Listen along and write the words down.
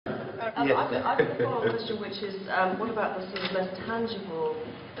Yes. I've got a follow-up question, which is, what about the sort of less tangible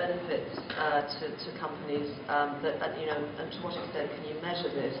benefits to companies that, you know, and to what extent can you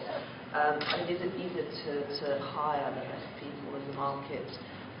measure this? And is it easier to hire the best people in the market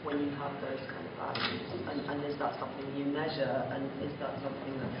when you have those kind of values? And is that something you measure? And is that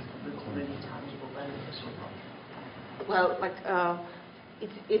something that's really tangible, beneficial? Well, like,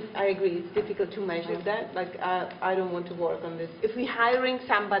 I agree, it's difficult to measure that. Like, I don't want to work on this. If we're hiring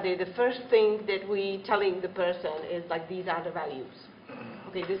somebody, the first thing that we telling the person is like, these are the values.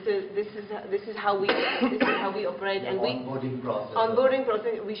 Okay, this is how we operate, and onboarding process. Onboarding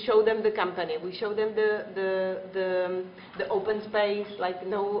process. We show them the company. We show them the open space, like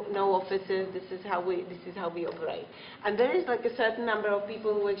no offices. This is how we operate. And there is like a certain number of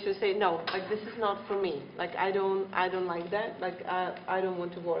people who actually say, no, like this is not for me. Like I don't like that. Like I don't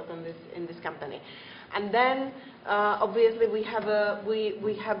want to work on this in this company. And then obviously we have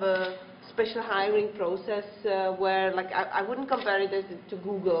a special hiring process where, like, I wouldn't compare it to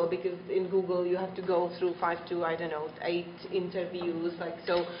Google, because in Google you have to go through 5 to, I don't know, 8 interviews, like,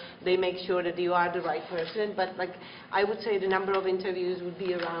 so they make sure that you are the right person. But like, I would say the number of interviews would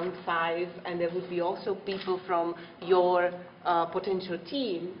be around 5, and there would be also people from your potential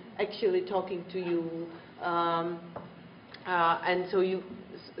team actually talking to you, and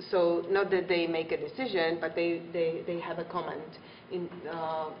so not that they make a decision, but they have a comment in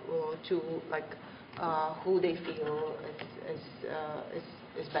to, like, who they feel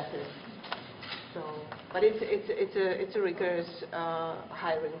is better. So, but it's a rigorous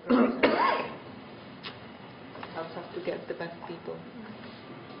hiring process. Helps us to get the best people.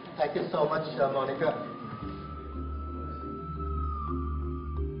 Thank you so much, Monica.